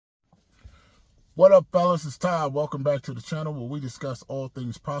What up, fellas? It's Todd. Welcome back to the channel where we discuss all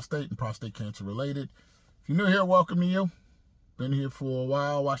things prostate and prostate cancer related. If you're new here, welcome to you. Been here for a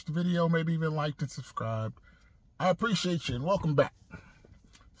while, watched the video, maybe even liked and subscribed. I appreciate you and welcome back.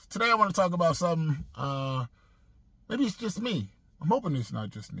 Today I want to talk about something, maybe it's just me. I'm hoping it's not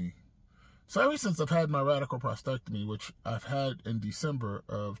just me. So ever since I've had my radical prostatectomy, which I've had in December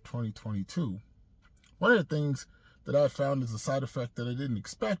of 2022, one of the things that I found as a side effect that I didn't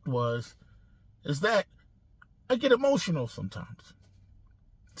expect is that I get emotional sometimes.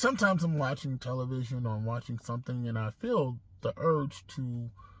 Sometimes I'm watching television or I'm watching something and I feel the urge to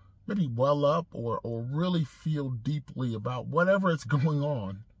maybe well up or really feel deeply about whatever is going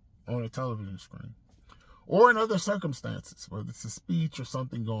on a television screen. Or in other circumstances, whether it's a speech or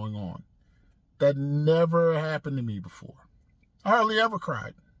something going on. That never happened to me before. I hardly ever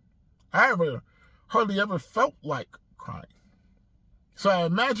cried. I hardly ever felt like crying. So I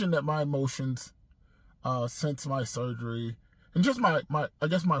imagine that my emotions since my surgery and just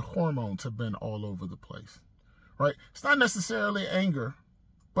my hormones have been all over the place, right? It's not necessarily anger,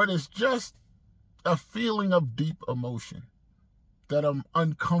 but it's just a feeling of deep emotion that I'm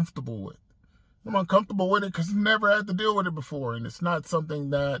uncomfortable with. I'm uncomfortable with it because I've never had to deal with it before, and it's not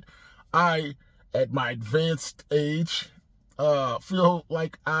something that I, at my advanced age, feel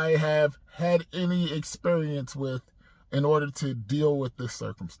like I have had any experience with in order to deal with this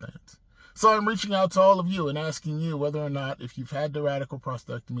circumstance. So I'm reaching out to all of you and asking you whether or not, if you've had the radical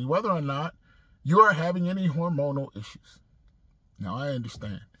prostatectomy, whether or not you are having any hormonal issues. Now, I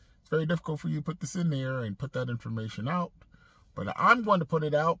understand. It's very difficult for you to put this in there and put that information out, but I'm going to put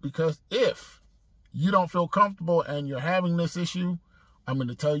it out because if you don't feel comfortable and you're having this issue, I'm going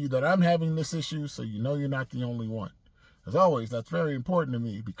to tell you that I'm having this issue so you know you're not the only one. As always, that's very important to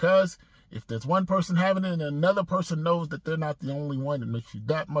me because if there's one person having it and another person knows that they're not the only one, it makes you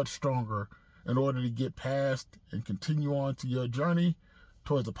that much stronger in order to get past and continue on to your journey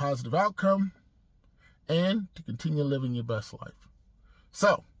towards a positive outcome and to continue living your best life.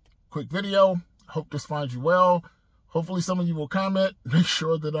 So, quick video. I hope this finds you well. Hopefully some of you will comment. Make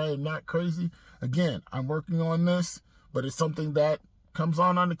sure that I am not crazy. Again, I'm working on this, but it's something that comes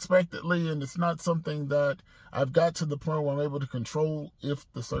on unexpectedly, and it's not something that I've got to the point where I'm able to control if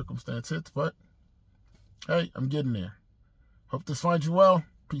the circumstance hits, but hey, I'm getting there. Hope this finds you well.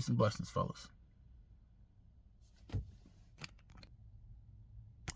 Peace and blessings, fellas.